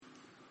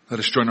Let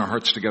us join our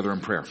hearts together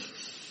in prayer.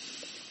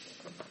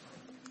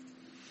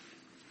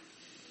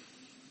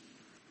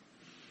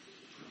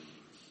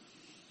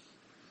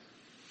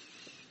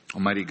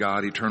 Almighty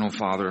God, eternal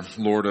Father,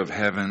 Lord of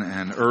heaven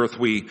and earth,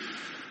 we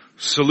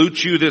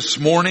salute you this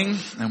morning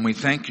and we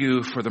thank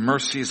you for the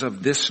mercies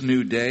of this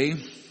new day.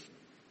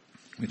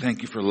 We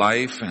thank you for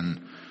life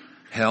and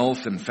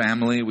health and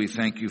family. We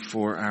thank you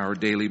for our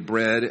daily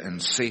bread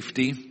and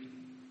safety.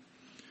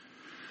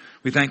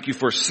 We thank you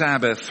for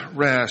Sabbath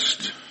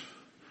rest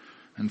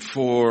and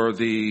for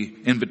the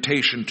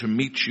invitation to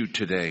meet you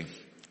today,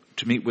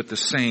 to meet with the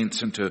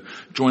saints and to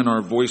join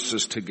our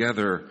voices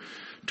together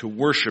to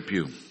worship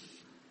you.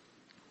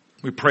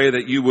 We pray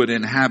that you would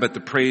inhabit the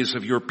praise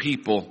of your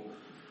people.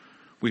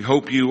 We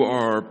hope you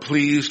are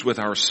pleased with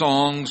our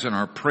songs and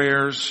our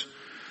prayers,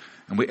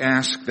 and we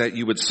ask that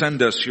you would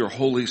send us your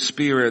Holy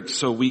Spirit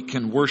so we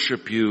can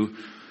worship you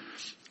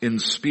in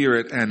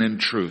spirit and in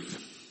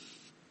truth.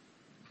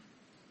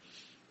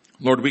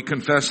 Lord, we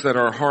confess that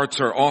our hearts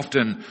are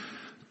often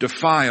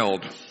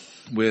defiled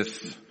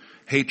with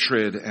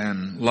hatred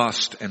and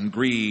lust and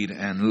greed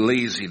and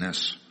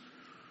laziness.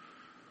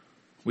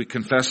 We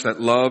confess that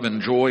love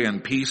and joy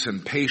and peace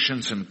and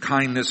patience and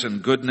kindness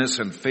and goodness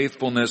and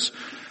faithfulness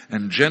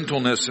and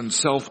gentleness and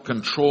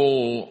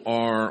self-control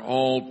are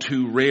all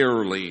too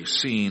rarely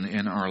seen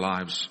in our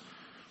lives.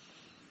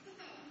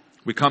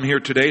 We come here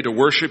today to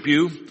worship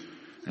you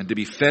and to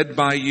be fed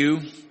by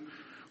you.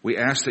 We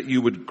ask that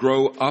you would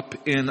grow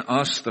up in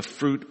us the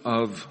fruit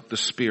of the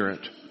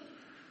Spirit.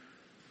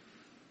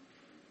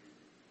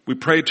 We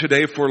pray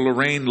today for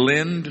Lorraine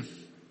Lind.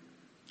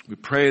 We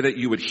pray that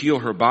you would heal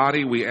her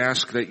body. We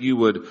ask that you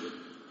would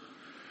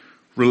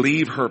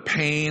relieve her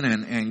pain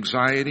and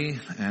anxiety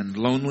and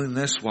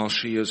loneliness while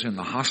she is in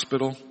the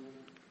hospital.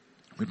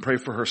 We pray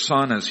for her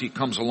son as he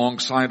comes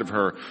alongside of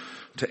her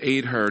to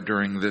aid her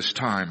during this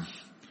time.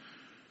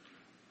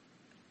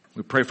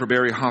 We pray for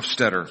Barry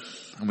Hofstetter,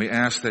 and we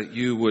ask that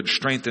you would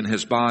strengthen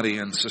his body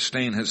and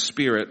sustain his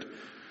spirit.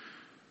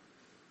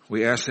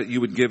 We ask that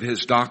you would give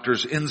his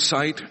doctors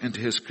insight into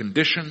his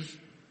condition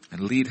and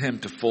lead him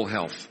to full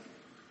health.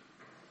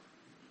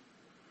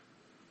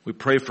 We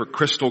pray for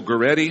Crystal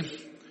Goretti.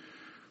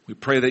 We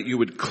pray that you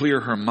would clear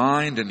her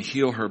mind and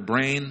heal her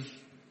brain.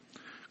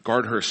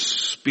 Guard her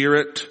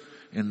spirit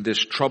in this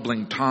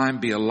troubling time.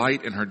 Be a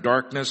light in her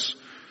darkness.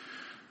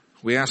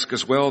 We ask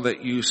as well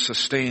that you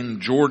sustain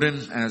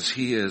Jordan as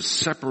he is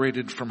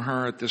separated from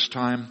her at this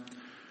time.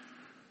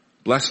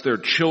 Bless their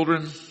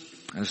children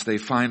as they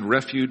find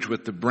refuge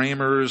with the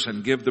Bramers,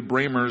 and give the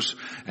Bramers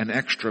an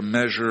extra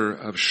measure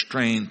of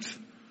strength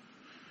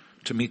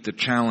to meet the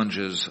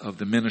challenges of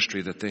the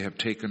ministry that they have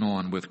taken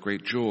on with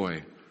great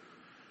joy.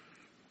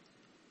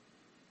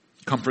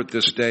 Comfort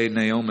this day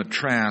Naomi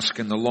Trask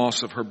in the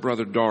loss of her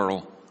brother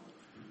Darrell.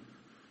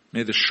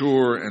 May the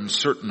sure and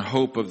certain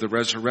hope of the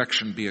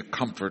resurrection be a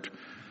comfort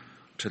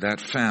to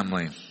that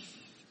family.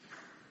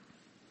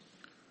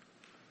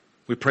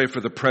 We pray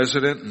for the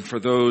president and for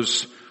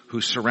those who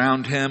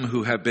surround him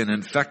who have been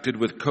infected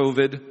with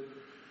COVID.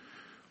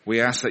 We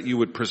ask that you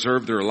would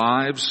preserve their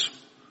lives.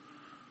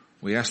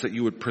 We ask that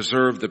you would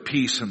preserve the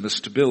peace and the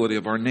stability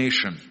of our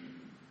nation.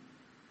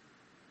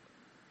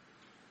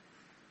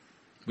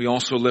 We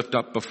also lift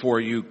up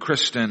before you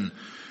Kristen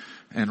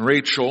and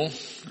Rachel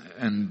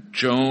and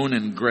Joan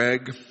and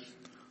Greg,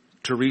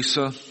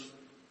 Teresa,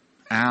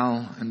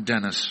 Al and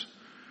Dennis.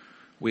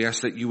 We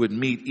ask that you would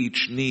meet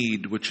each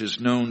need which is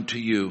known to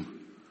you.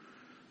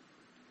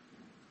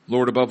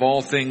 Lord, above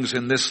all things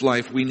in this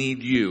life, we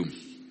need you.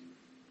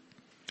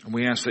 And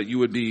we ask that you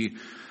would be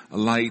a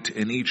light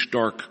in each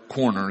dark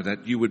corner,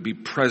 that you would be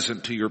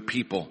present to your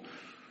people,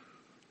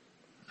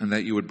 and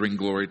that you would bring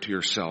glory to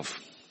yourself.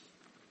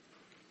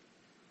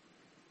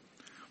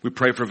 We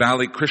pray for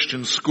Valley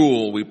Christian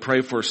School. We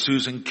pray for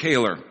Susan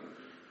Kaler,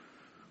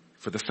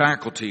 for the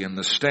faculty and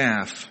the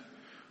staff,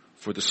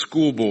 for the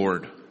school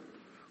board,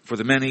 for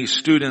the many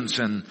students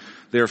and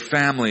their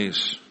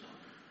families.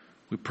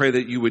 We pray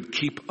that you would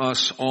keep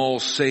us all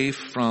safe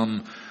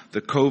from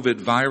the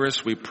COVID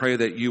virus. We pray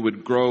that you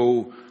would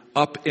grow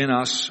up in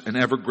us an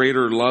ever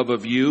greater love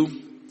of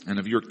you and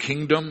of your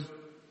kingdom.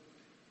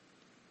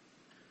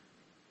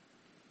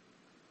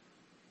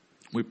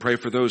 We pray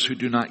for those who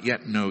do not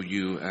yet know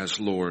you as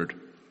Lord.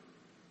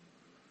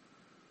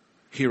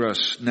 Hear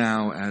us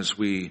now as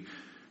we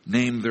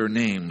name their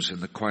names in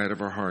the quiet of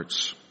our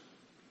hearts.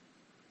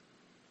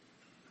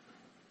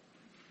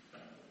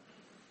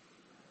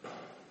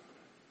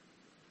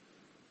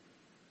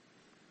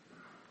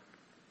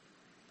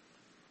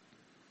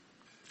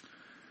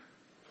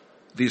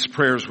 These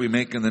prayers we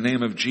make in the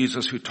name of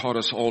Jesus, who taught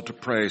us all to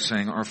pray,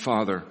 saying, Our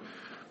Father,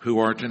 who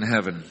art in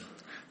heaven,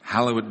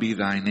 hallowed be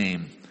thy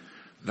name.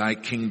 Thy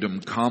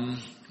kingdom come,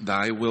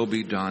 thy will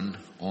be done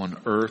on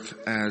earth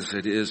as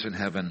it is in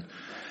heaven.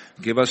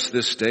 Give us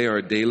this day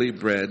our daily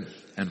bread,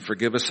 and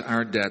forgive us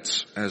our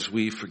debts as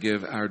we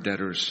forgive our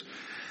debtors.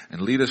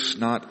 And lead us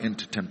not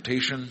into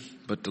temptation,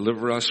 but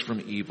deliver us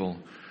from evil.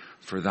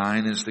 For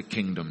thine is the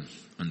kingdom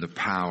and the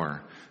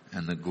power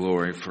and the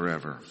glory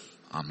forever.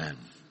 Amen.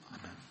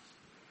 Amen.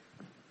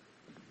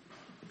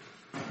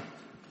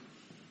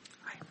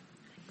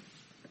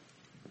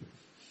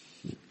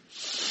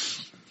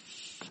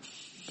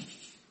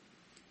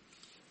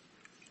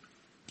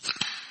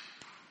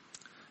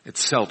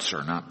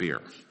 seltzer, not beer.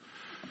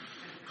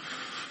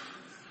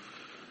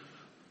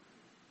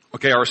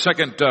 Okay, our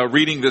second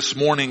reading this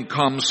morning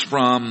comes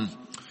from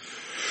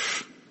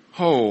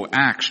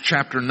Acts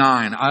chapter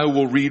 9. I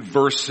will read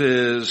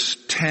verses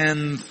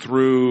 10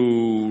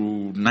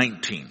 through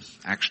 19.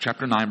 Acts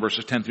chapter 9,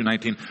 verses 10 through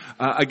 19.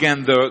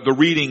 Again, the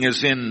reading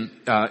is in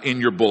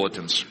your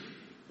bulletins.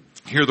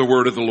 Hear the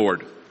word of the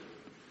Lord.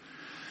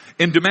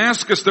 In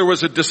Damascus there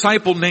was a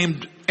disciple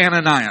named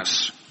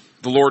Ananias.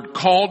 The Lord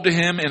called to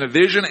him in a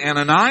vision,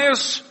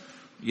 Ananias?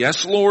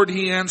 Yes, Lord,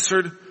 he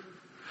answered.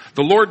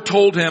 The Lord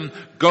told him,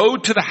 go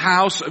to the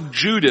house of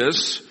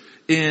Judas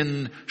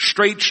in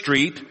Straight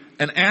Street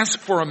and ask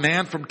for a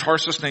man from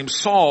Tarsus named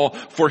Saul,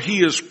 for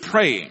he is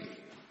praying.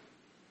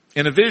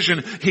 In a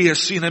vision, he has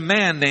seen a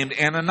man named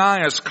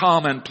Ananias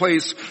come and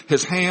place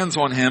his hands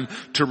on him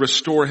to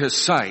restore his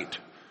sight.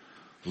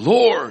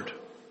 Lord,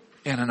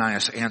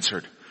 Ananias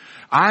answered,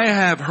 I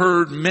have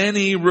heard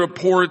many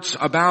reports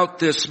about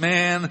this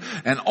man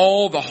and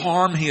all the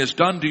harm he has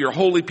done to your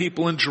holy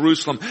people in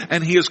Jerusalem.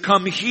 And he has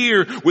come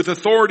here with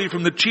authority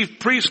from the chief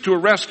priest to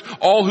arrest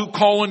all who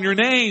call on your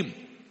name.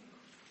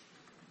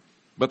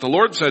 But the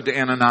Lord said to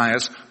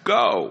Ananias,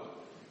 go.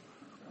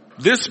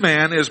 This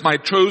man is my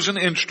chosen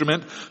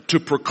instrument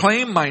to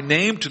proclaim my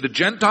name to the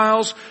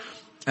Gentiles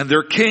and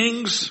their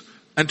kings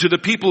and to the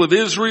people of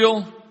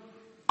Israel.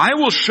 I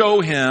will show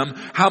him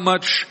how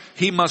much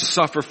he must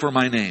suffer for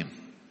my name.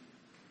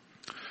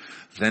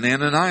 Then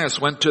Ananias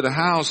went to the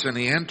house and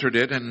he entered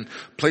it, and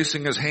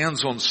placing his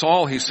hands on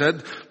Saul, he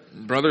said,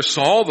 Brother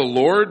Saul, the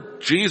Lord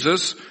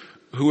Jesus,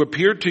 who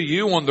appeared to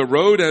you on the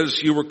road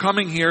as you were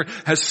coming here,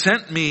 has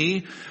sent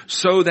me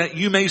so that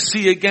you may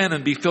see again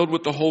and be filled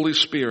with the Holy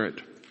Spirit.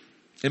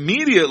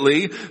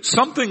 Immediately,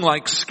 something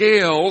like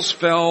scales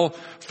fell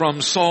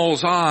from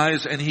Saul's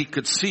eyes and he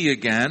could see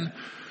again.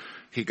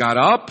 He got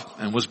up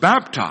and was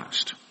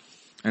baptized.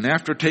 And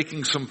after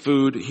taking some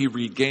food, he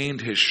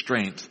regained his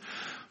strength.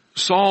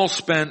 Saul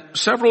spent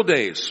several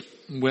days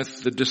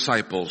with the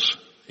disciples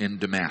in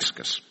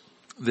Damascus.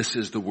 This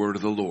is the word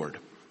of the Lord.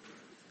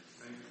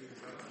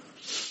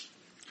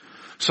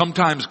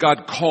 Sometimes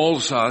God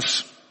calls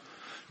us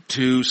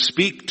to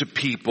speak to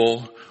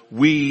people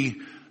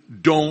we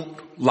don't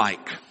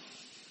like.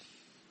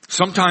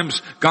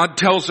 Sometimes God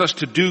tells us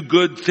to do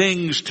good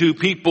things to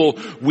people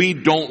we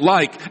don't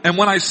like. And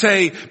when I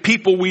say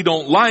people we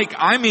don't like,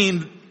 I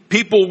mean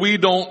people we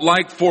don't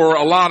like for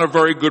a lot of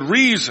very good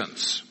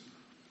reasons.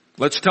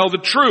 Let's tell the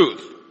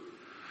truth.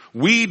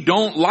 We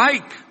don't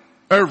like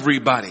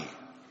everybody.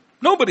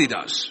 Nobody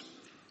does.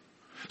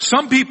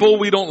 Some people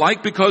we don't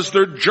like because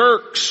they're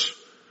jerks,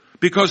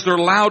 because they're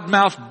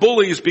loudmouth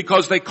bullies,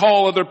 because they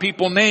call other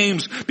people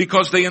names,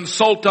 because they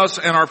insult us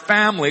and our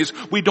families.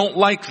 We don't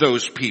like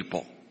those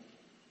people.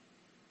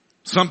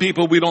 Some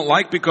people we don't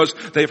like because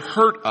they've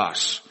hurt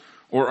us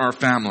or our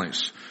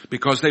families,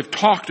 because they've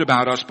talked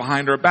about us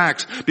behind our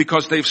backs,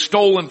 because they've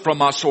stolen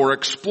from us or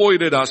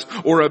exploited us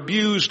or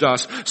abused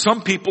us.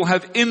 Some people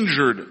have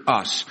injured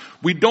us.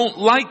 We don't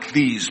like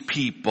these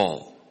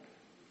people.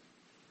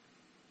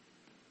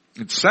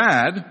 It's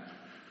sad,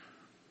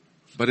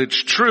 but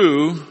it's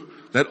true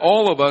that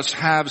all of us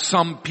have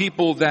some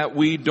people that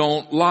we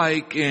don't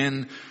like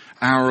in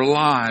our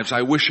lives.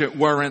 I wish it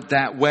weren't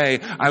that way.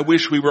 I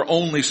wish we were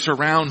only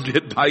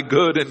surrounded by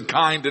good and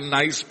kind and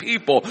nice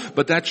people,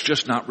 but that's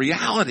just not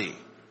reality.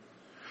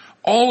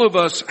 All of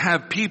us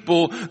have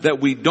people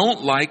that we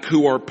don't like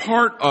who are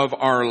part of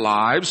our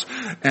lives,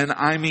 and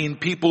I mean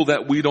people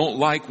that we don't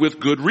like with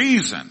good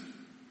reason.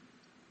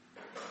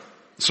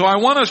 So I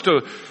want us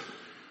to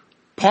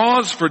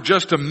pause for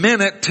just a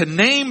minute to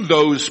name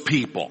those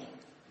people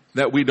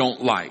that we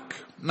don't like.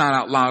 Not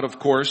out loud, of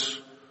course,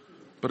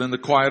 but in the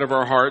quiet of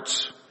our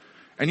hearts.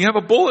 And you have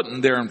a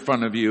bulletin there in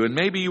front of you, and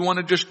maybe you want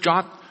to just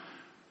jot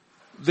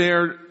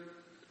their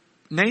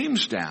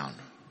names down.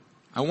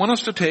 I want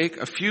us to take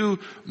a few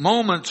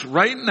moments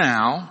right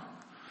now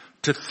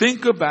to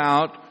think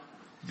about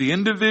the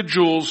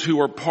individuals who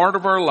are part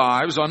of our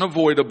lives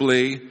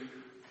unavoidably,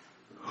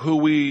 who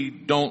we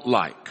don't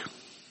like.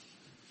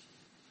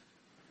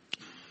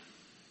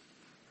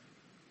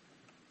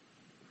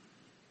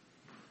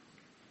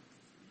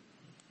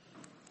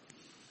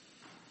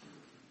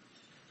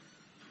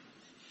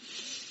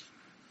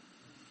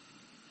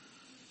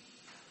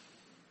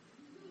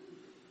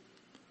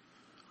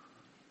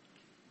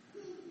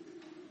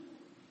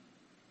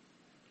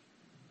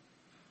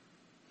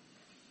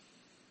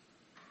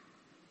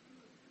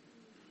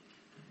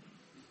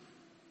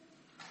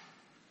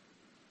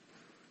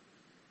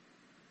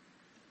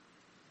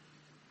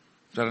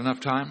 Is that enough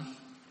time?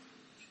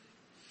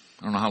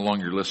 I don't know how long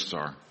your lists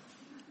are.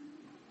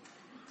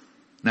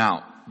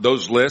 Now,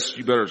 those lists,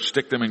 you better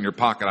stick them in your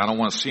pocket. I don't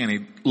want to see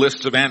any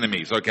lists of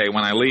enemies, okay,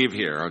 when I leave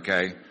here,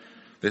 okay?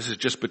 This is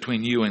just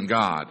between you and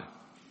God.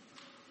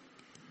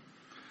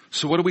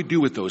 So what do we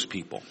do with those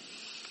people?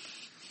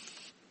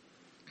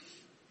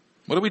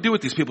 What do we do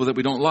with these people that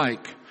we don't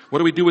like? What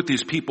do we do with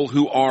these people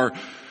who are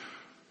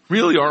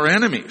really our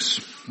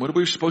enemies? What are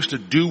we supposed to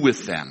do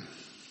with them?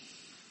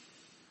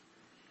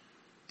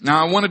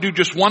 Now I want to do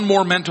just one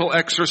more mental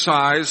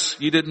exercise.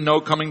 You didn't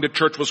know coming to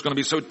church was going to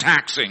be so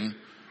taxing.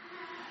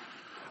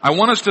 I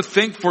want us to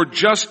think for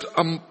just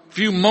a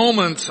few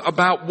moments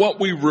about what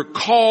we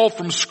recall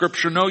from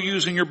Scripture. No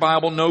using your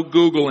Bible, no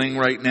Googling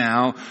right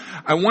now.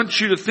 I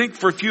want you to think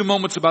for a few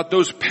moments about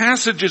those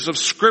passages of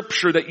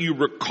Scripture that you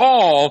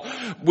recall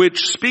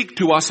which speak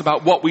to us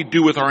about what we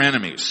do with our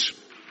enemies.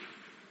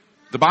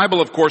 The Bible,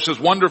 of course, is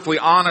wonderfully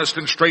honest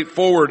and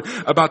straightforward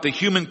about the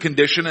human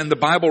condition, and the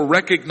Bible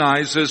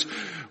recognizes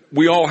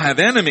we all have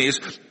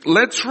enemies.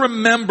 Let's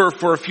remember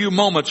for a few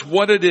moments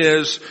what it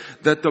is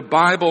that the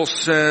Bible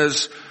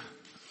says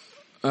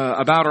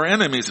about our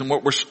enemies and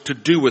what we're to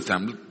do with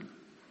them.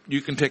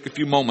 You can take a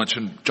few moments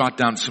and jot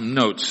down some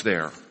notes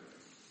there.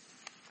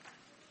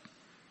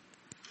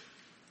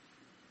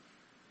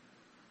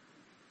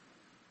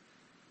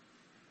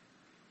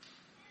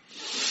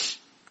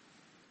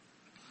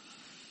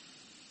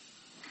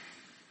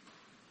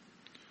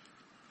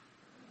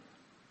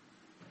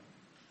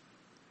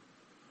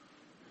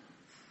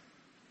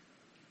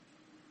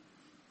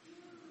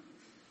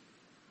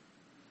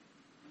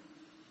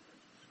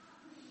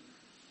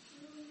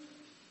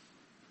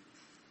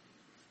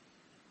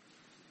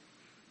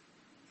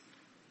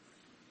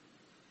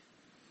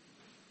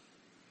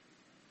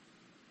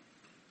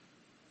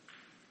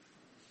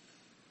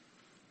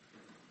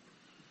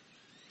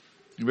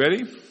 You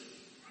ready?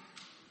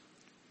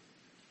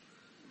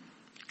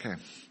 Okay.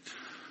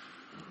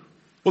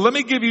 Well, let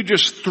me give you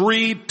just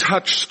 3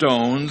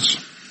 touchstones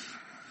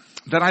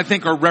that I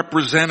think are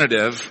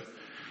representative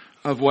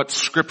of what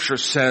Scripture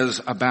says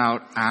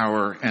about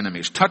our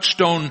enemies.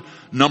 Touchstone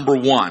number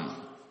 1.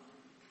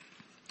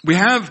 We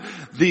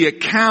have the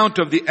account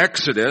of the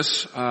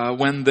Exodus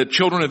when the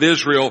children of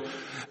Israel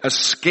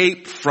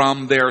escape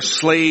from their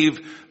slave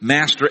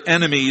master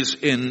enemies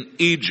in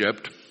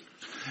Egypt.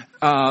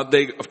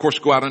 They, of course,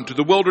 go out into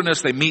the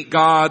wilderness. They meet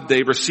God.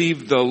 They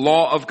receive the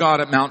law of God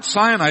at Mount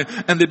Sinai,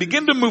 and they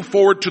begin to move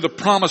forward to the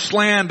promised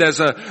land as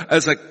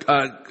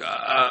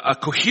a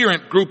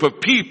coherent group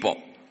of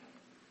people.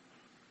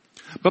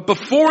 But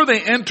before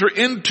they enter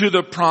into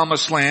the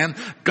promised land,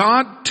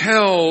 God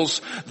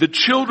tells the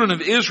children of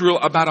Israel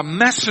about a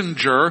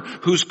messenger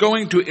who's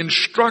going to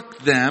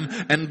instruct them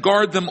and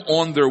guard them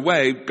on their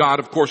way. God,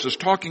 of course, is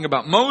talking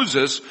about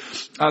Moses,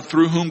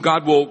 through whom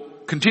God will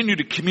continue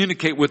to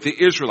communicate with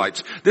the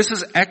Israelites. This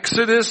is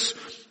Exodus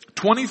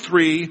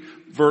 23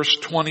 verse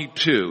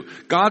 22.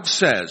 God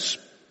says,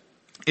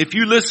 if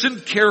you listen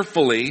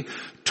carefully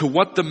to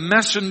what the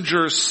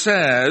messenger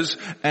says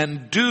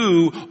and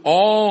do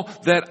all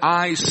that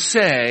I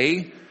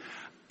say,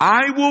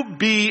 I will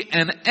be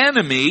an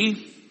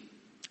enemy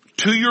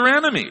to your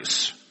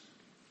enemies.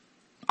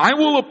 I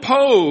will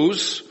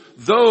oppose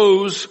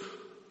those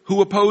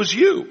who oppose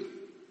you.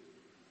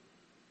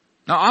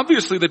 Now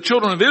obviously the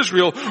children of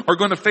Israel are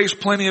going to face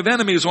plenty of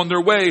enemies on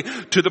their way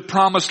to the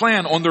promised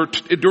land,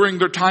 during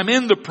their time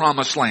in the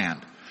promised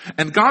land.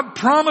 And God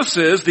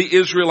promises the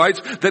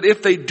Israelites that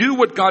if they do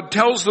what God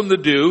tells them to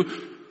do,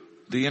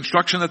 the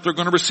instruction that they're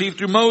going to receive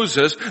through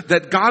Moses,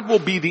 that God will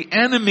be the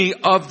enemy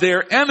of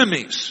their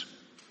enemies.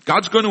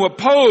 God's going to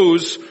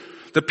oppose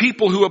the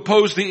people who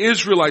oppose the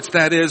Israelites,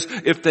 that is,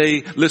 if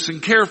they listen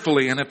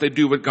carefully and if they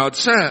do what God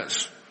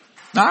says.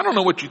 Now I don't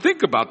know what you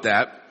think about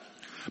that,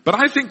 but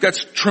I think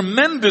that's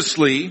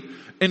tremendously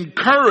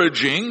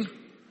encouraging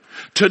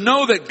to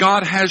know that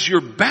God has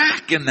your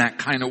back in that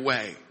kind of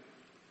way.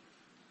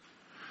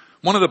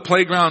 One of the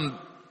playground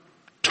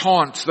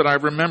taunts that I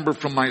remember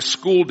from my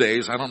school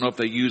days, I don't know if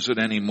they use it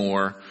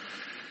anymore.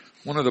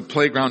 One of the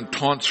playground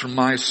taunts from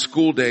my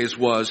school days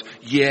was,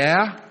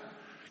 yeah,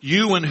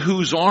 you and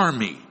whose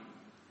army?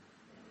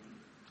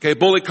 Okay, a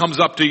bully comes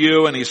up to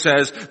you and he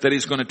says that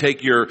he's going to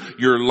take your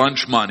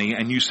lunch money,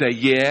 and you say,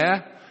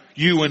 yeah,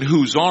 you and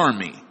whose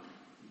army?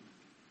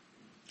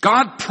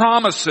 God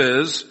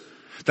promises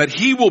that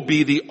He will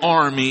be the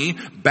army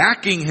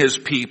backing His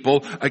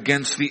people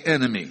against the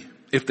enemy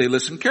if they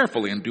listen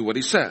carefully and do what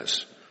He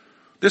says.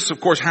 This, of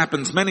course,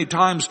 happens many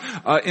times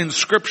in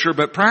Scripture,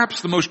 but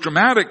perhaps the most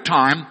dramatic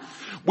time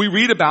we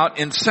read about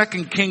in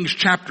 2 Kings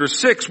chapter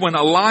 6 when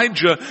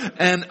Elijah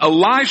and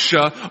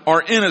Elisha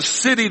are in a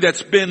city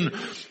that's been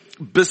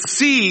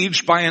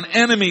besieged by an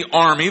enemy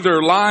army.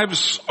 Their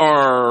lives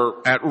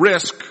are at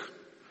risk.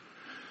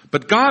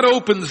 But God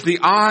opens the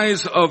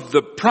eyes of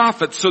the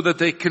prophets so that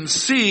they can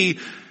see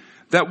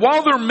that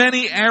while there are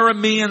many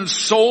Aramean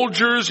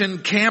soldiers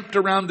encamped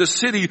around the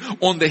city,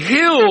 on the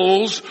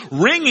hills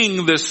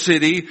ringing the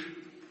city,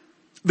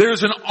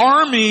 there's an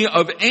army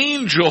of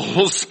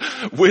angels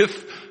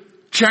with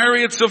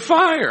chariots of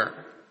fire.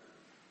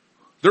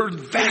 They're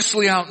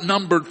vastly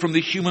outnumbered from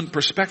the human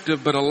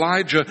perspective, but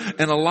Elijah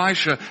and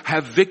Elisha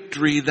have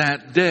victory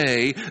that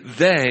day,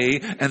 they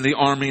and the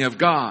army of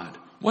God.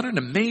 What an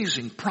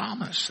amazing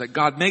promise that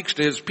God makes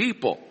to His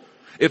people.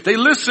 If they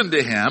listen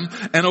to Him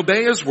and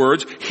obey His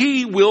words,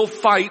 He will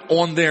fight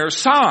on their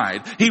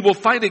side. He will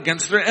fight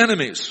against their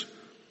enemies.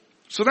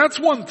 So that's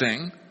one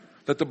thing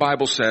that the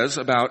Bible says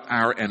about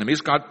our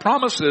enemies. God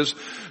promises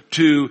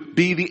to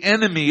be the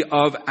enemy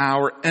of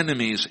our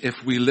enemies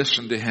if we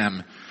listen to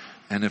Him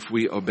and if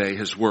we obey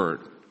His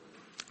word.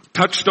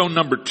 Touchstone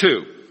number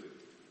 2.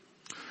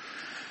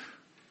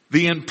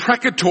 The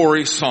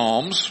imprecatory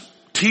Psalms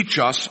teach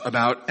us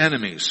about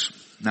enemies.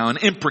 Now, an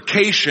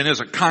imprecation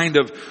is a kind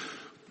of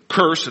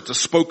curse. It's a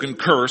spoken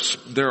curse.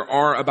 There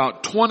are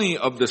about 20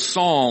 of the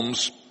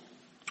Psalms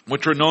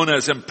which are known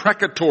as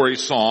imprecatory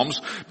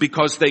Psalms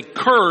because they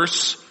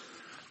curse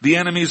the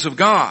enemies of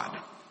God.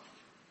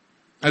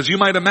 As you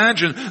might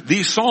imagine,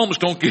 these Psalms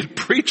don't get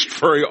preached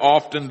very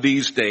often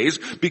these days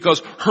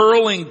because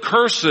hurling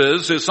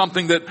curses is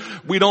something that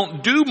we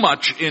don't do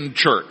much in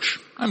church.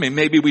 I mean,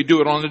 maybe we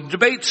do it on the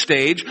debate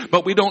stage,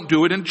 but we don't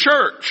do it in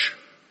church.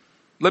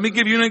 Let me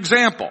give you an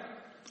example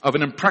of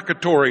an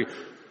imprecatory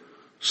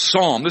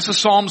psalm. This is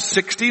Psalm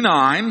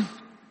 69.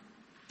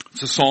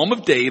 It's a Psalm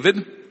of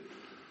David.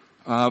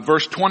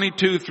 Verse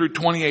 22 through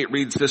 28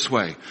 reads this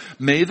way.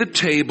 May the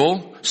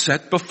table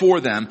set before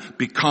them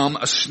become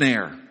a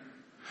snare.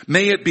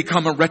 May it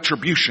become a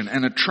retribution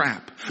and a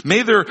trap.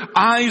 May their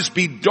eyes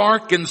be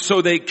darkened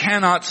so they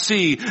cannot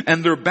see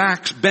and their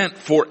backs bent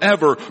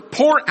forever.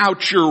 Pour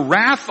out your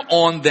wrath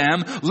on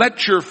them.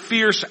 Let your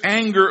fierce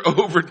anger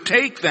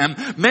overtake them.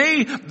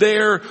 May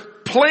their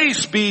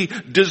place be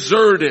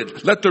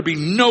deserted. Let there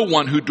be no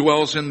one who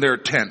dwells in their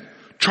tent.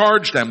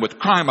 Charge them with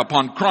crime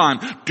upon crime.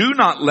 Do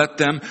not let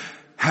them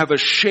have a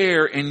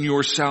share in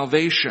your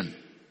salvation.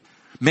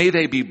 May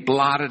they be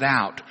blotted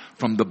out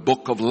from the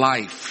book of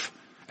life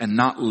and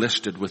not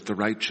listed with the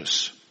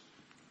righteous.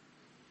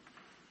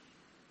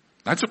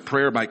 That's a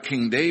prayer by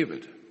King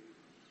David,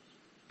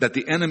 that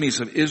the enemies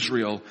of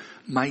Israel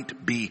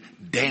might be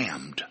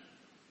damned.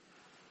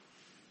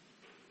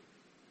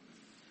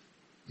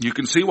 You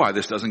can see why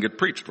this doesn't get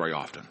preached very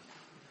often.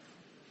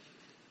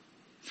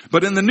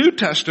 But in the New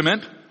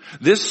Testament,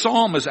 this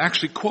psalm is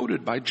actually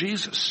quoted by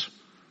Jesus.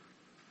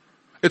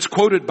 It's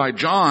quoted by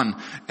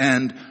John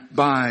and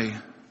by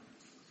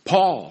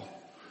Paul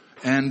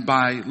and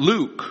by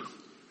Luke.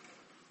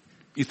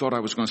 You thought I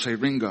was going to say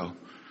Ringo.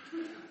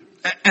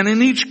 And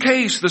in each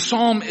case, the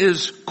psalm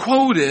is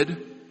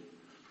quoted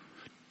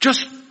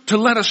just to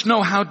let us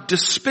know how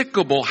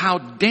despicable, how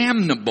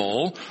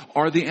damnable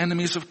are the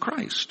enemies of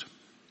Christ.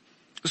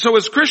 So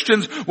as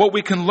Christians, what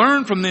we can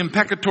learn from the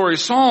imprecatory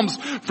Psalms,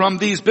 from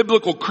these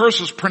biblical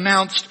curses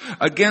pronounced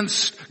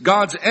against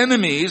God's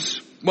enemies,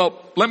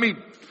 well, let me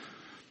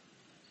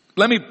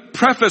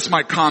preface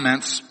my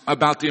comments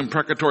about the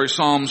imprecatory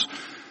Psalms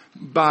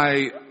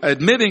by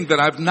admitting that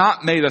I've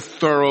not made a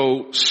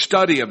thorough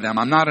study of them.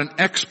 I'm not an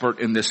expert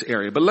in this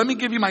area, but let me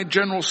give you my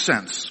general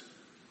sense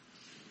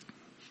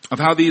of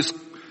how these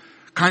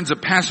kinds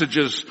of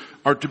passages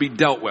are to be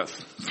dealt with.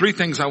 3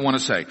 things I want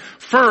to say.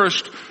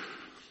 First,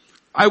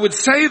 I would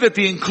say that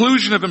the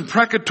inclusion of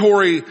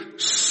imprecatory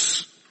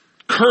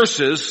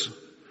curses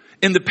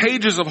in the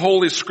pages of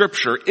Holy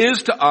Scripture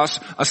is to us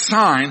a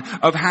sign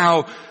of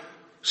how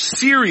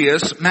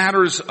serious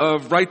matters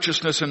of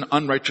righteousness and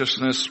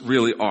unrighteousness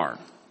really are.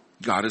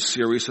 God is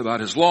serious about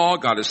His law.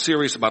 God is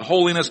serious about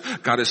holiness.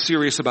 God is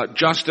serious about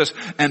justice.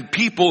 And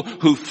people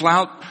who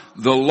flout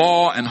the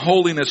law and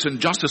holiness and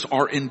justice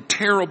are in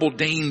terrible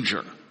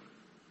danger.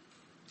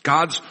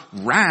 God's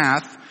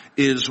wrath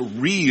is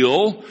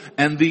real,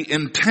 and the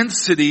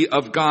intensity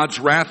of God's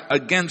wrath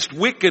against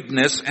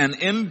wickedness and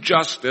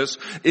injustice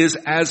is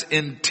as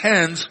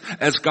intense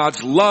as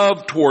God's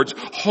love towards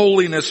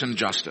holiness and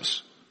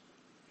justice.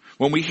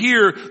 When we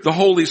hear the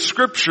Holy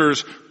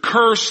Scriptures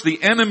curse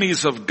the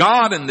enemies of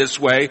God in this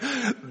way,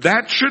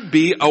 that should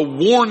be a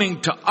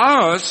warning to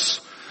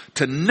us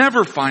to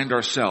never find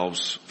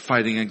ourselves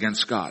fighting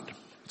against God.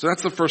 So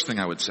that's the first thing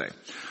I would say.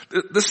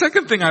 The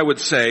second thing I would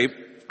say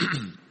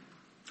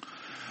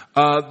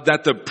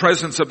that the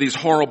presence of these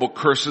horrible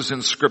curses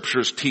in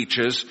Scriptures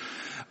teaches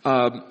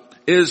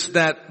is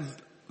that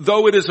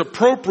though it is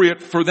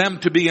appropriate for them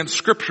to be in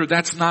Scripture,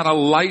 that's not a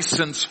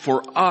license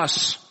for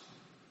us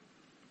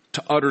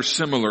to utter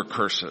similar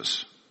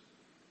curses.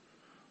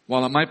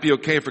 While it might be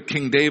okay for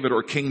King David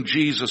or King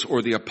Jesus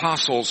or the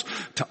apostles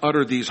to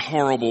utter these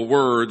horrible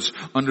words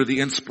under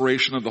the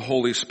inspiration of the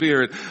Holy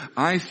Spirit,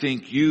 I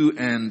think you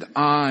and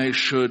I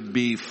should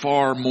be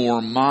far more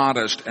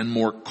modest and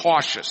more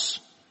cautious.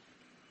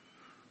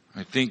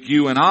 I think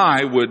you and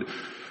I would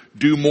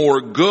do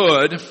more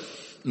good,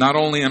 not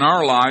only in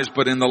our lives,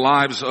 but in the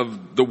lives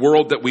of the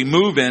world that we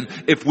move in,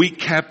 if we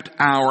kept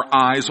our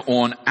eyes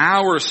on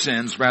our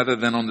sins rather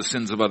than on the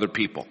sins of other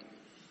people.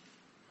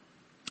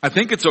 I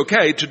think it's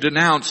okay to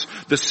denounce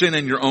the sin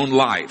in your own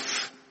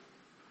life,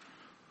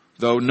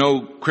 though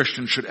no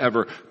Christian should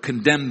ever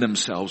condemn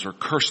themselves or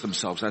curse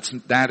themselves.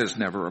 That is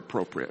never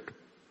appropriate.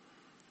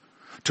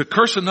 To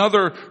curse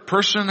another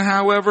person,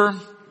 however,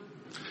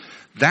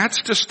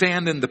 that's to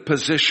stand in the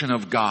position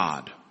of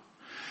God.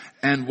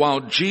 And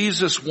while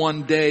Jesus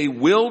one day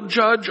will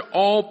judge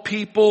all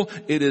people,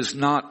 it is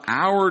not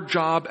our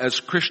job as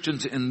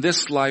Christians in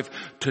this life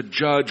to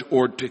judge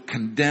or to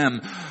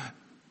condemn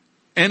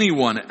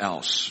anyone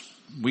else.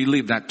 We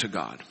leave that to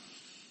God.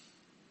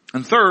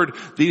 And third,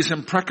 these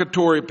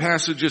imprecatory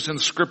passages in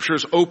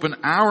scriptures open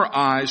our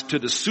eyes to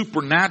the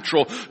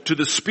supernatural, to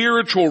the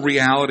spiritual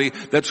reality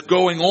that's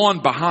going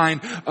on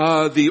behind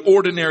the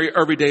ordinary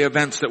everyday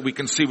events that we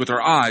can see with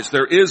our eyes.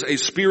 There is a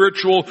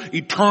spiritual,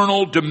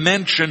 eternal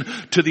dimension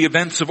to the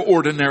events of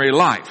ordinary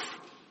life.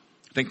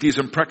 I think these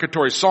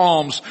imprecatory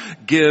psalms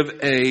give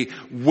a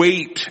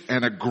weight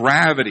and a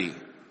gravity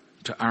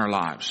to our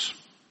lives.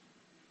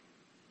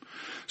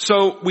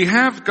 So we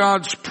have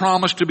God's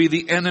promise to be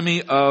the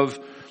enemies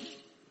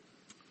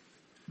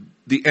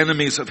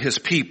of his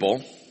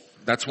people.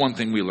 That's one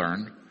thing we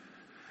learn.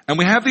 And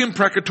we have the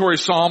imprecatory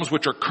psalms,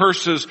 which are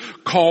curses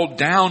called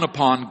down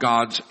upon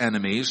God's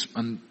enemies.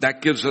 And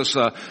that gives us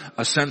a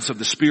sense of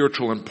the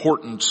spiritual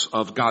importance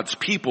of God's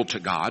people to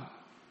God.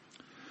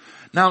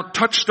 Now,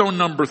 touchstone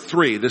number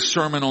 3, this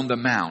Sermon on the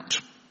Mount.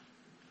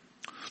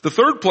 The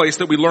third place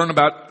that we learn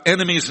about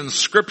enemies in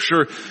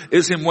Scripture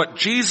is in what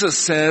Jesus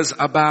says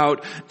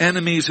about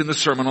enemies in the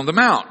Sermon on the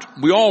Mount.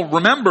 We all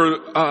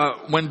remember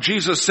when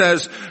Jesus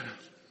says,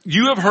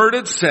 "You have heard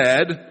it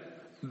said,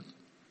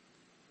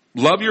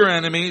 love your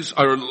enemies,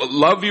 or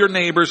love your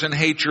neighbors and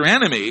hate your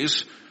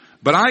enemies.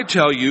 But I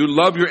tell you,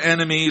 love your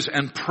enemies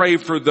and pray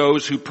for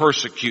those who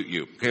persecute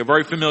you." Okay, a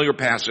very familiar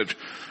passage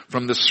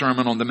from the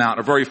Sermon on the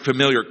Mount, a very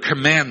familiar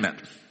commandment.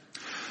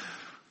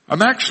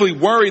 I'm actually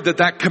worried that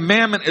that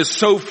commandment is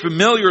so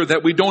familiar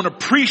that we don't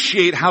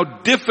appreciate how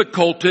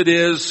difficult it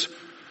is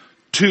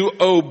to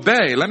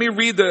obey. Let me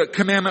read the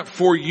commandment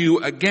for you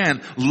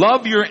again.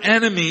 Love your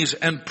enemies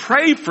and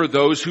pray for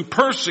those who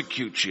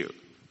persecute you.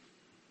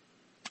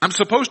 I'm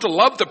supposed to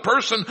love the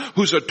person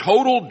who's a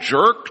total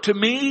jerk to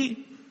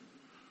me?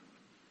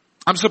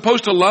 I'm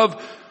supposed to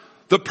love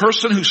the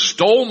person who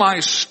stole my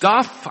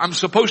stuff? I'm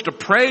supposed to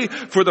pray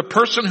for the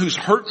person who's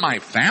hurt my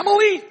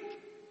family?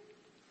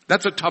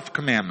 That's a tough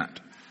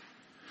commandment.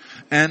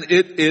 And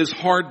it is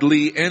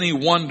hardly any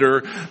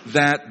wonder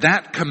that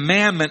that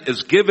commandment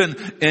is given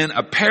in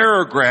a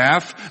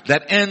paragraph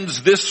that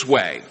ends this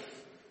way.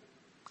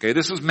 Okay,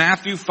 this is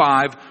Matthew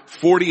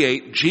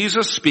 5:48.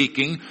 Jesus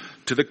speaking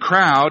to the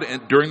crowd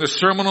during the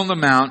Sermon on the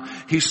Mount.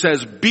 He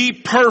says, "Be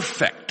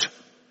perfect."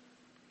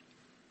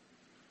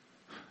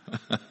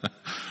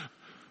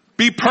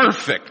 Be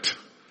perfect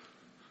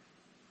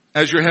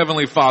as your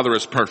heavenly Father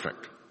is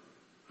perfect.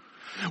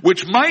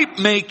 Which might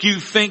make you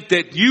think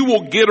that you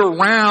will get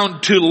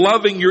around to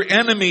loving your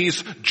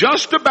enemies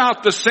just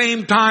about the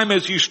same time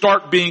as you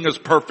start being as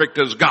perfect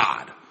as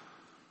God.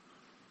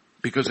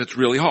 Because it's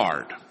really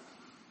hard.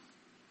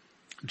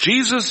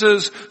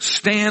 Jesus'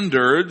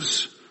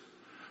 standards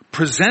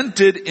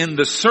presented in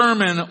the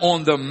Sermon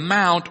on the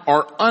Mount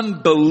are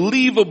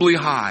unbelievably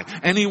high.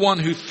 Anyone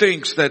who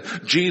thinks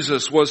that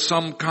Jesus was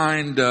some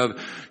kind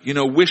of,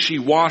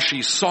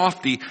 wishy-washy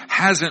softy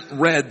hasn't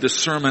read the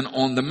Sermon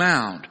on the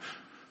Mount.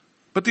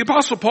 But the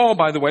Apostle Paul,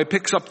 by the way,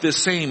 picks up this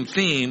same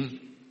theme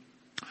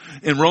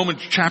in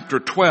Romans chapter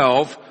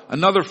 12,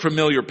 another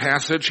familiar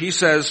passage. He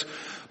says,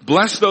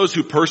 "Bless those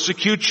who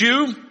persecute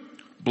you.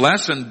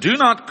 Bless and do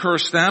not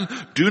curse them.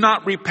 Do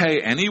not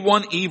repay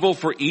anyone evil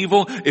for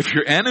evil. If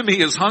your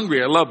enemy is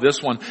hungry," I love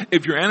this one,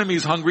 "if your enemy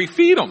is hungry,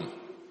 feed him.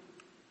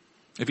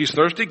 If he's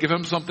thirsty, give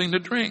him something to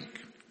drink."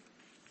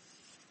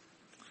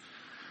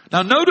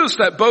 Now notice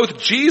that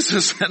both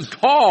Jesus and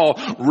Paul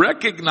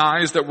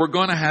recognize that we're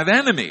going to have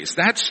enemies.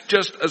 That's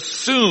just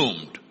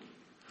assumed.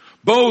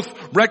 Both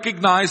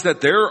recognize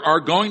that there are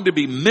going to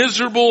be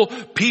miserable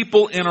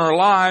people in our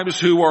lives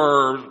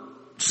who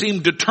seem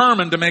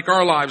determined to make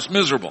our lives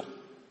miserable.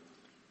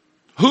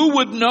 Who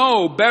would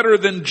know better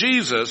than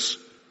Jesus,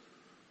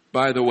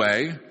 by the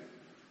way?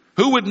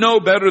 Who would know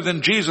better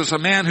than Jesus, a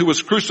man who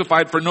was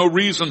crucified for no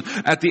reason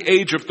at the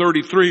age of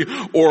 33,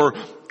 or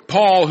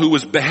Paul, who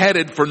was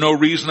beheaded for no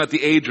reason at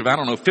the age of,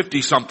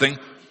 50-something.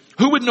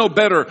 Who would know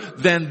better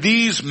than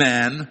these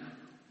men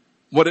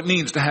what it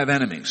means to have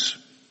enemies?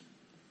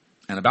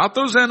 And about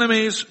those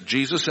enemies,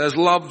 Jesus says,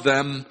 love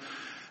them,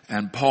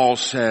 and Paul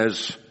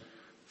says,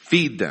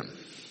 feed them.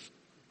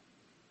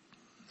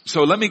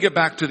 So let me get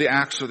back to the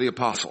Acts of the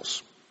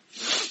Apostles.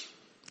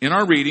 In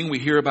our reading, we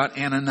hear about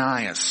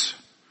Ananias.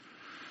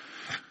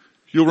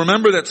 You'll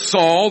remember that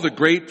Saul, the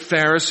great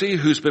Pharisee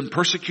who's been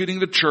persecuting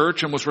the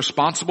church and was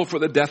responsible for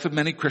the death of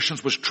many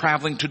Christians, was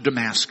traveling to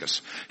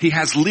Damascus. He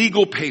has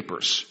legal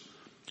papers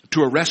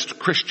to arrest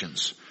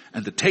Christians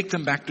and to take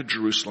them back to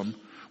Jerusalem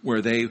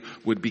where they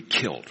would be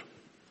killed.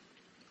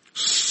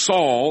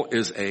 Saul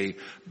is a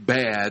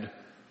bad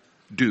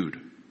dude.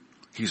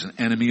 He's an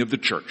enemy of the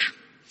church.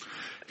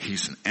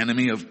 He's an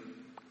enemy of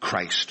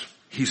Christ.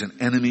 He's an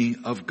enemy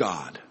of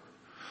God.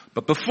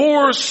 But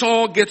before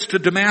Saul gets to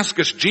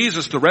Damascus,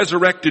 Jesus, the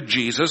resurrected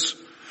Jesus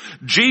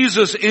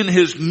in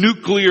his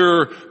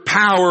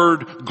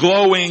nuclear-powered,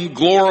 glowing,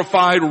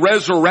 glorified,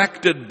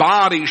 resurrected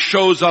body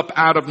shows up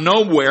out of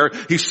nowhere.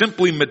 He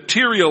simply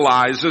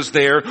materializes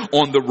there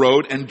on the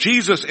road, and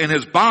Jesus in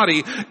his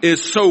body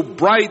is so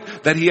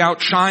bright that he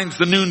outshines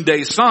the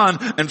noonday sun,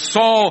 and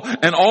Saul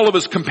and all of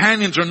his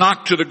companions are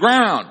knocked to the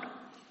ground.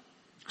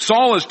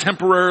 Saul is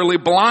temporarily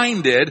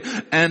blinded,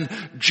 and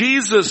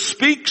Jesus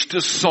speaks to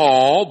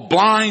Saul,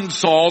 blind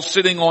Saul,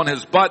 sitting on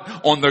his butt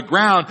on the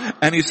ground,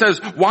 and he says,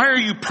 "Why are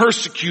you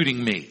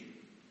persecuting me?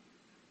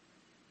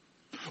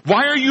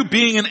 Why are you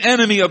being an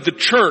enemy of the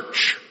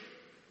church?"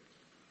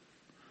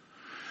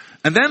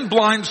 And then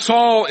blind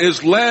Saul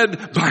is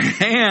led by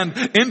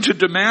hand into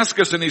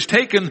Damascus, and he's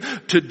taken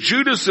to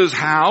Judas's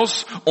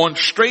house on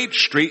Straight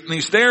Street, and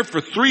he's there for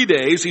 3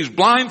 days. He's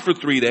blind for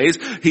 3 days.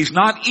 He's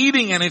not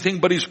eating anything,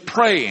 but he's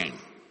praying.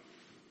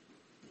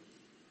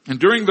 And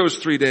during those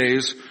 3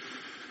 days,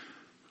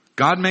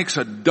 God makes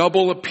a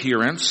double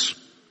appearance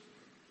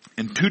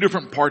in 2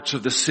 different parts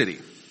of the city.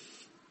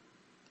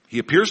 He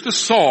appears to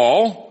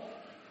Saul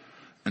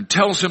and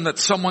tells him that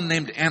someone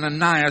named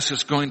Ananias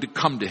is going to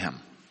come to him.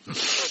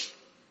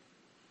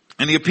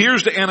 And he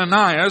appears to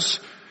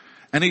Ananias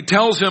and he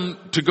tells him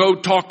to go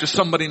talk to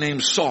somebody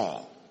named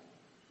Saul.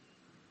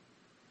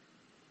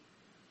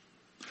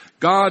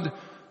 God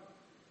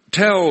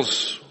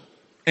tells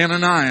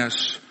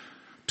Ananias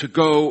to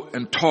go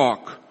and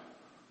talk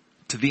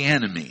to the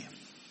enemy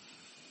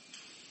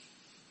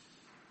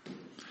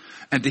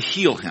and to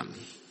heal him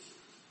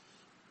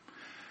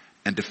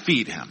and to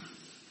feed him.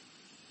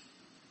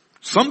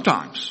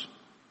 Sometimes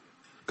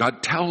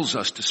God tells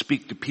us to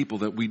speak to people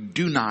that we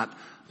do not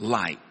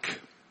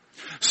like.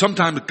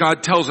 Sometimes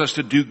God tells us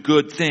to do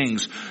good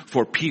things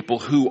for people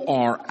who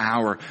are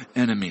our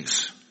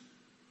enemies.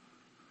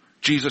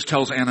 Jesus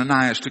tells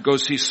Ananias to go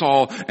see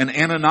Saul, and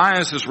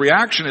Ananias'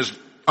 reaction is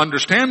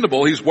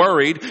understandable. He's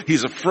worried.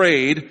 He's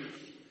afraid.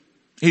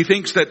 He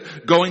thinks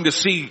that going to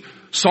see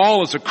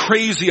Saul is a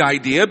crazy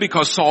idea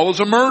because Saul is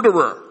a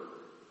murderer.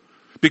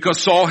 Because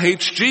Saul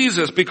hates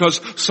Jesus. Because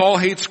Saul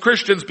hates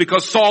Christians.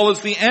 Because Saul is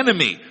the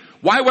enemy.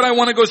 Why would I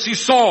want to go see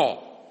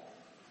Saul?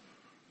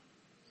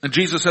 And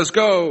Jesus says,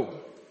 go.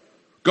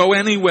 Go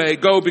anyway.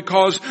 Go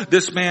because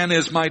this man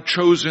is my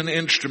chosen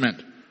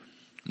instrument.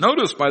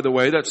 Notice, by the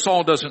way, that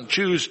Saul doesn't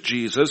choose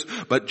Jesus,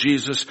 but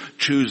Jesus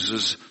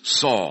chooses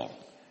Saul.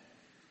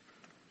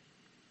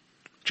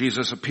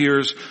 Jesus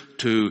appears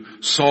to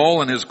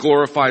Saul in his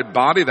glorified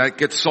body. That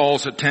gets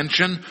Saul's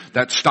attention.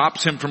 That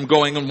stops him from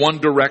going in one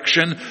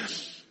direction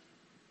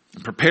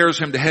and prepares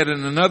him to head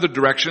in another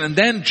direction. And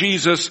then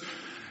Jesus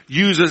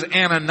uses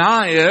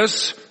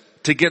Ananias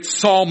to get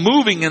Saul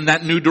moving in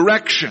that new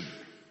direction.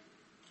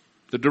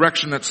 The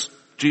direction that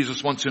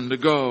Jesus wants him to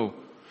go.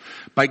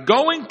 By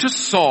going to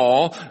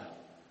Saul,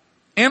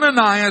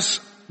 Ananias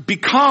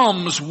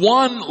becomes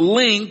one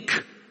link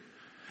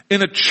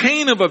in a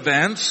chain of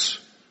events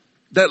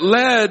that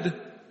led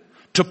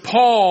to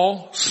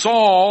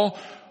Saul,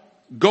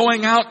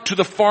 going out to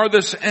the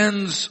farthest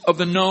ends of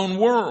the known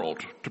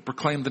world to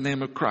proclaim the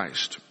name of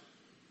Christ.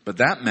 But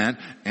that meant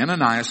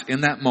Ananias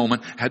in that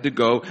moment had to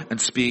go and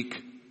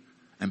speak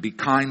and be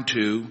kind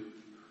to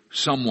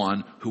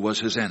someone who was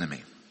his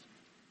enemy.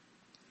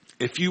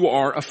 If you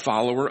are a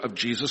follower of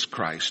Jesus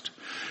Christ,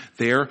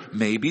 there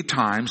may be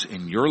times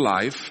in your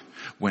life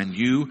when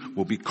you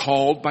will be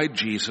called by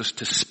Jesus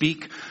to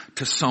speak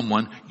to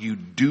someone you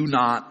do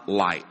not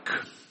like.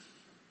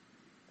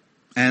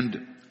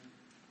 And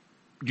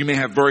you may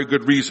have very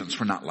good reasons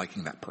for not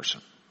liking that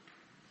person.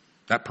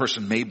 That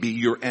person may be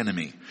your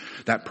enemy.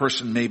 That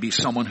person may be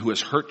someone who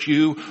has hurt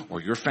you or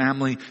your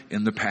family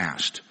in the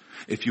past.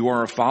 If you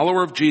are a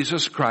follower of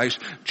Jesus Christ,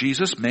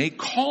 Jesus may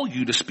call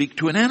you to speak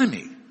to an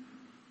enemy.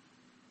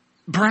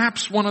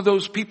 Perhaps one of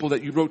those people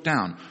that you wrote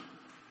down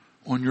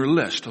on your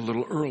list a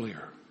little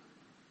earlier.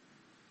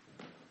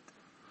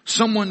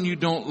 Someone you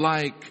don't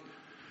like,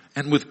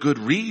 and with good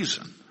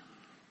reason,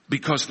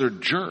 because they're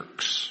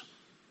jerks.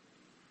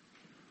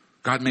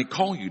 God may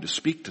call you to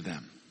speak to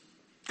them.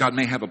 God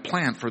may have a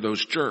plan for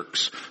those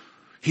jerks.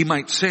 He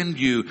might send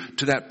you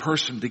to that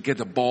person to get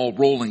the ball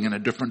rolling in a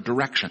different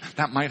direction.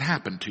 That might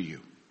happen to you.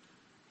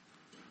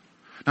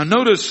 Now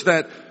notice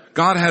that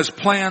God has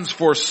plans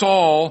for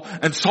Saul,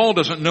 and Saul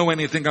doesn't know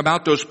anything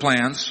about those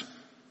plans.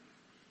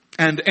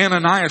 And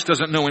Ananias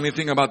doesn't know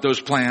anything about those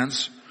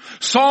plans.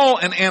 Saul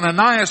and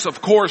Ananias,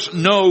 of course,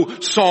 know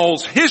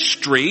Saul's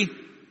history.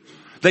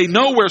 They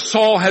know where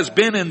Saul has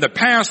been in the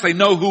past. They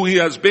know who he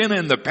has been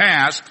in the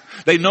past.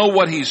 They know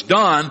what he's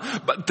done,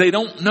 but they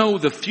don't know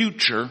the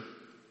future.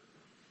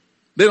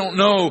 They don't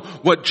know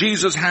what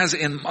Jesus has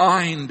in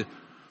mind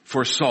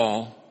for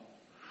Saul.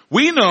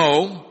 We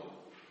know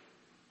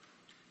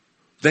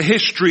the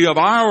history of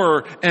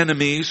our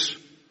enemies.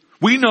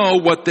 We know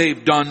what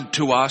they've done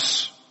to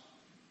us.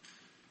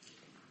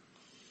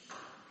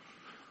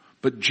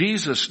 But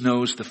Jesus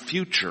knows the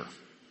future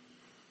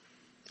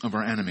of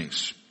our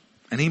enemies.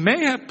 And He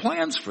may have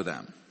plans for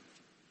them.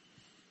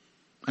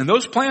 And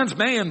those plans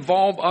may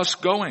involve us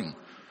going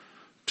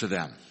to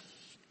them.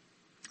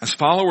 As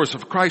followers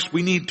of Christ,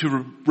 we need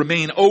to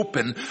remain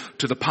open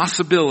to the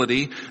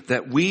possibility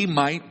that we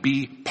might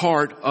be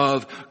part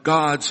of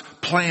God's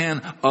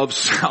plan of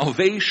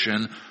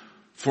salvation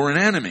for an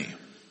enemy,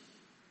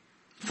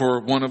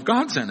 for one of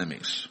God's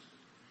enemies.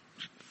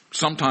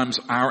 Sometimes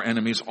our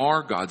enemies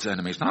are God's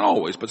enemies. Not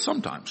always, but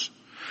sometimes.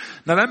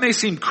 Now that may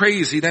seem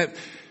crazy. That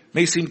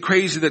may seem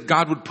crazy that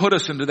God would put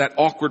us into that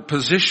awkward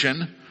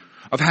position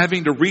of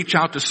having to reach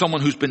out to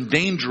someone who's been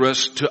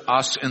dangerous to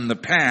us in the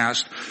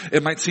past.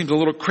 It might seem a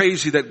little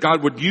crazy that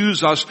God would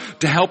use us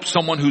to help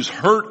someone who's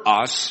hurt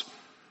us,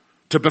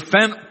 to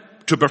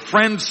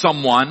befriend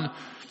someone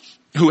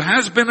who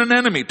has been an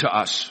enemy to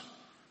us.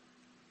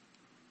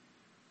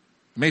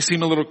 It may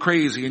seem a little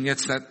crazy, and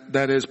yet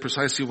that is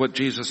precisely what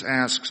Jesus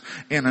asks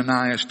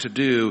Ananias to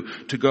do,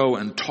 to go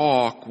and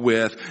talk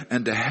with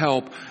and to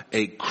help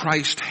a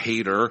Christ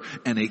hater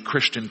and a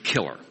Christian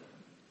killer.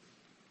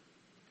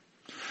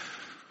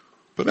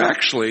 But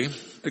actually,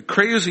 as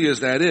crazy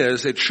as that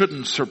is, it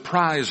shouldn't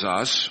surprise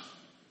us,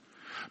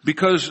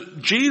 because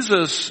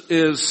Jesus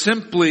is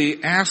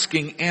simply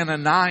asking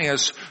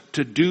Ananias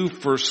to do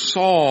for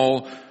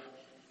Saul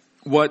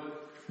what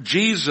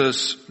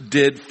Jesus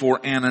did for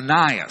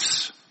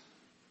Ananias.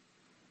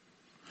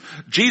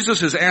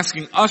 Jesus is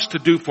asking us to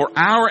do for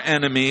our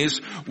enemies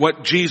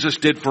what Jesus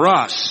did for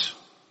us.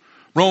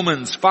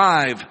 Romans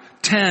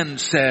 5:10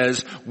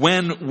 says,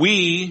 when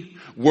we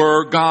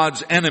were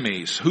God's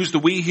enemies. Who's the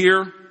we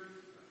here?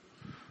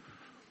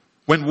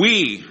 When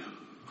we,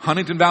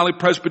 Huntington Valley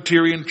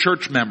Presbyterian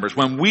Church members,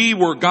 when we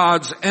were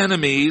God's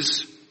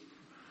enemies,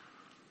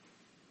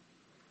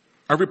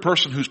 every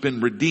person who's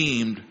been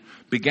redeemed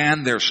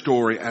began their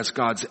story as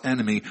God's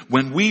enemy.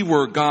 When we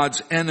were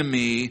God's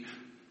enemy,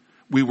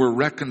 we were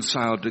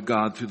reconciled to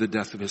God through the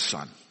death of His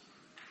Son.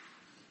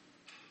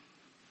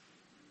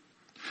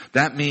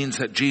 That means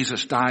that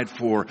Jesus died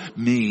for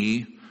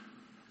me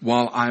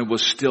while I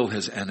was still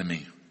His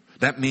enemy.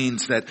 That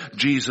means that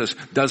Jesus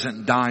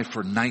doesn't die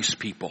for nice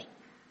people.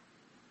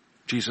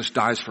 Jesus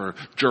dies for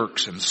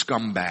jerks and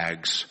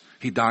scumbags.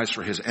 He dies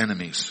for His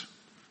enemies.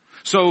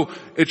 So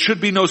it should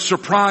be no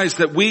surprise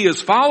that we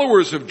as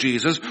followers of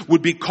Jesus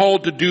would be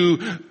called to do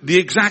the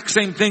exact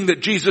same thing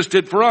that Jesus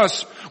did for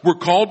us. We're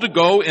called to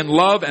go in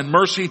love and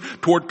mercy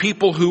toward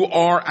people who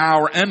are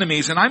our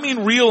enemies. And I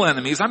mean real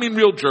enemies. I mean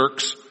real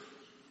jerks.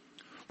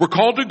 We're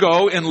called to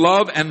go in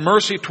love and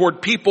mercy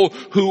toward people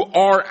who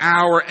are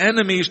our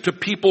enemies, to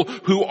people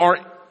who are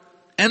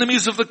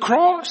enemies of the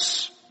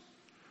cross.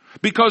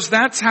 Because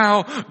that's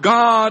how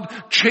God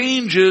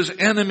changes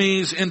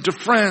enemies into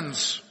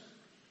friends.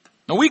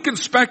 Now we can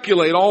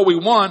speculate all we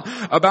want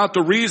about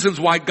the reasons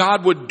why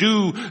God would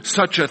do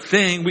such a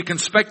thing. We can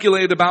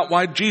speculate about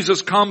why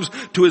Jesus comes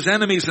to His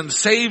enemies and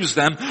saves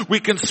them. We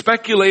can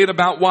speculate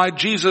about why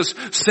Jesus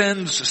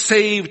sends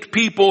saved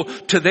people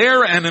to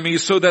their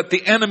enemies so that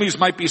the enemies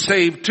might be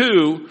saved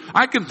too.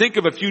 I can think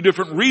of a few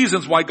different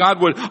reasons why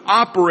God would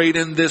operate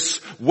in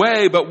this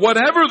way, but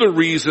whatever the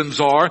reasons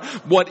are,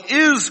 what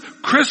is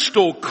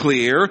crystal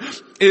clear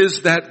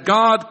is that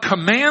God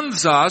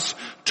commands us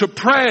to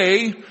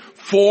pray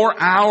for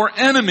our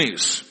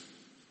enemies.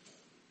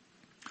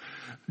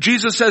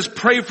 Jesus says,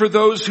 pray for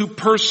those who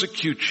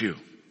persecute you.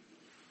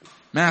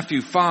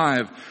 Matthew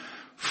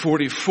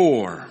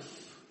 5:44.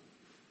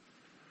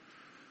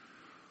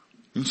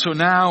 And so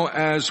now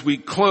as we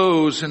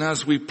close and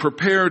as we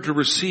prepare to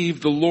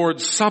receive the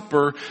Lord's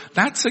Supper,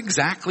 that's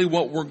exactly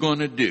what we're going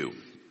to do.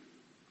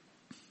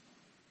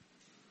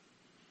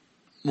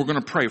 We're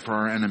going to pray for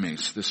our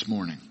enemies this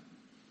morning.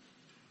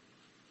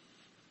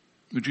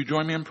 Would you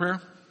join me in prayer?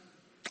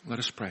 Let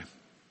us pray.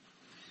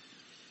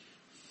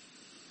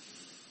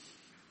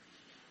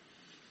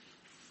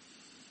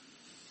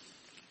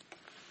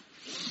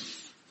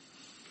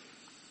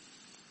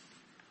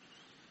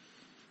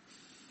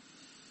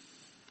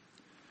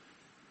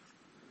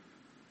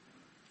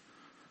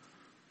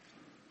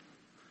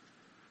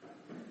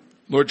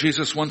 Lord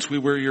Jesus, once we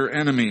were your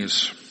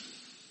enemies,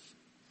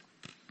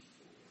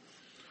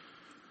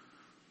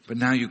 but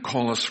now you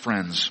call us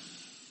friends.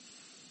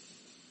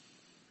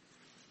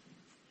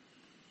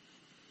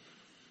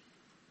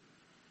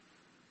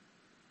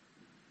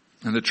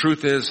 And the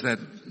truth is that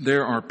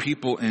there are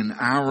people in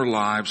our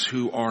lives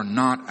who are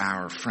not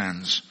our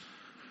friends,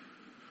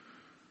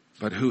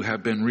 but who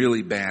have been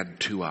really bad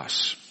to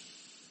us.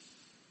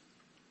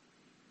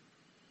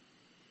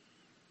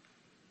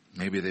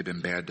 Maybe they've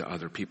been bad to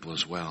other people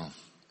as well.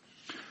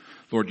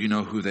 Lord, you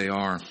know who they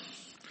are.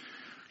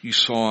 You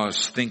saw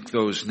us think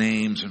those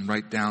names and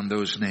write down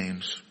those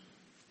names.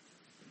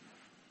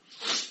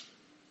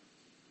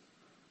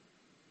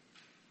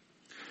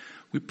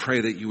 We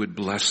pray that you would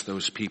bless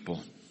those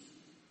people.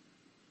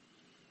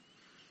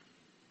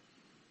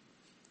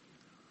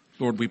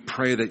 Lord, we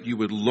pray that you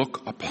would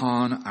look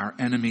upon our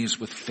enemies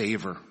with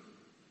favor.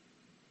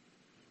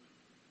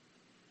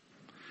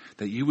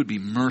 That you would be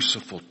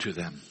merciful to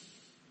them.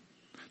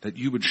 That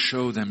you would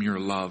show them your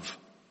love.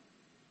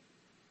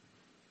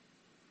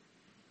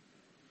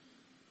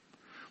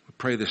 We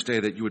pray this day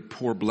that you would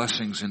pour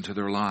blessings into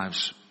their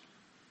lives.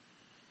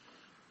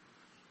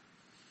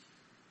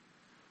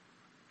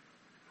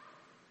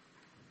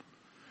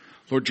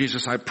 Lord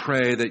Jesus, I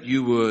pray that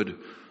you would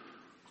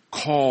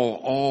call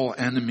all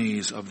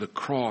enemies of the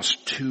cross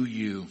to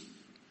you.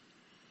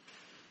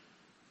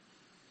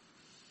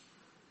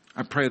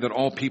 I pray that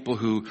all people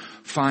who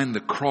find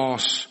the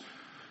cross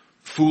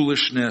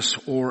foolishness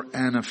or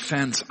an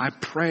offense, I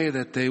pray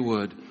that they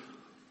would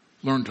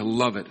learn to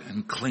love it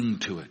and cling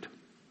to it.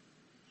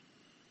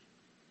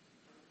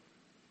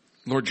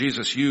 Lord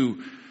Jesus,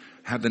 you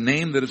have the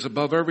name that is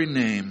above every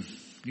name.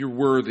 You're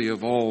worthy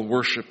of all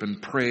worship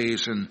and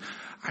praise, and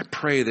I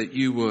pray that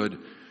you would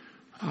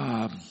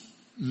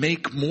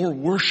make more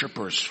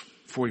worshipers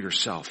for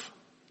yourself.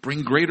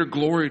 Bring greater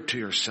glory to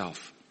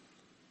yourself.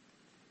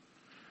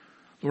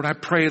 Lord, I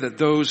pray that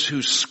those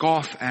who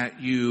scoff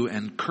at you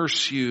and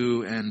curse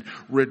you and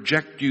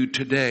reject you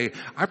today,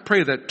 I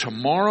pray that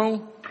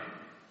tomorrow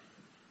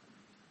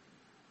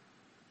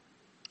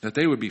that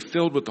they would be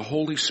filled with the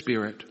Holy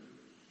Spirit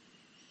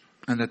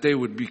and that they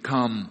would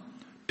become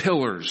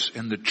pillars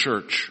in the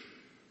church.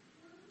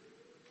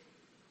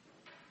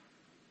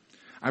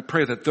 I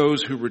pray that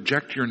those who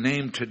reject your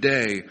name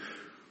today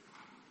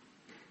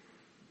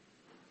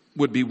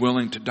would be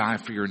willing to die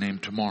for your name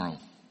tomorrow.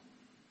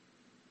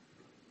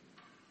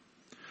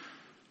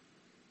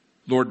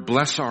 Lord,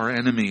 bless our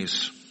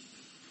enemies.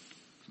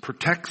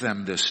 Protect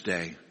them this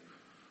day.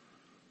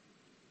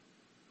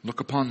 Look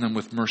upon them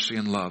with mercy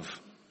and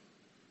love.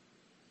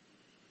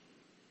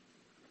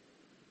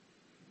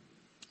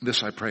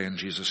 This I pray in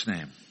Jesus'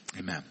 name.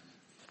 Amen.